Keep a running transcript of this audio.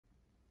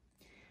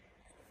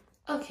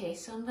Okay,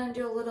 so I'm gonna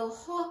do a little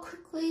haul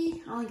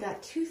quickly. I only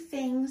got 2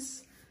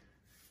 things,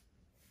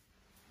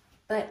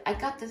 but I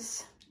got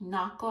this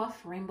Knockoff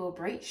Rainbow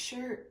Brite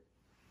shirt.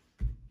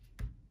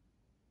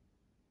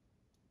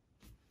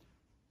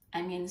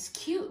 I mean, it's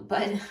cute,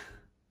 but...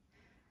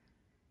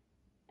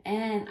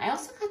 And I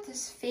also got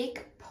this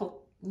fake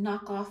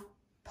knockoff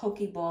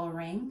pokeball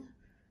ring,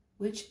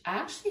 which I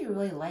actually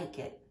really like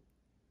it.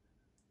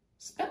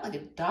 Spent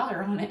like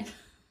 $1 on it.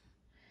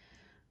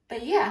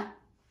 But yeah,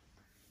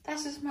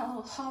 that's just my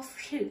little haul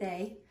for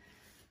today.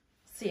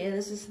 So yeah,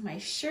 this is my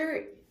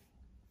shirt.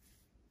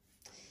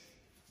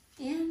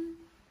 And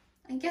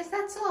I guess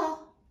that's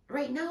all.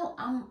 Right now,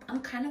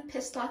 I'm kind of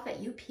pissed off at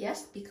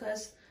UPS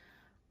because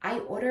I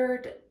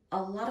ordered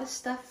a lot of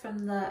stuff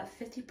from the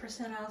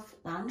 50% off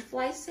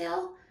Loungefly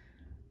sale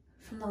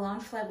from the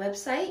Loungefly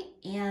website,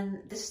 and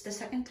this is the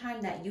second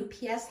time that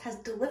UPS has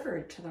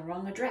delivered to the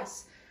wrong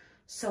address.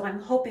 So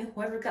I'm hoping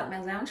whoever got my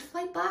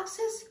Loungefly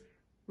boxes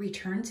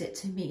returns it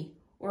to me,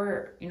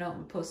 or, you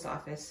know, post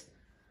office.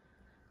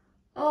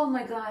 Oh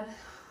my God,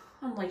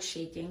 I'm like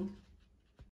shaking.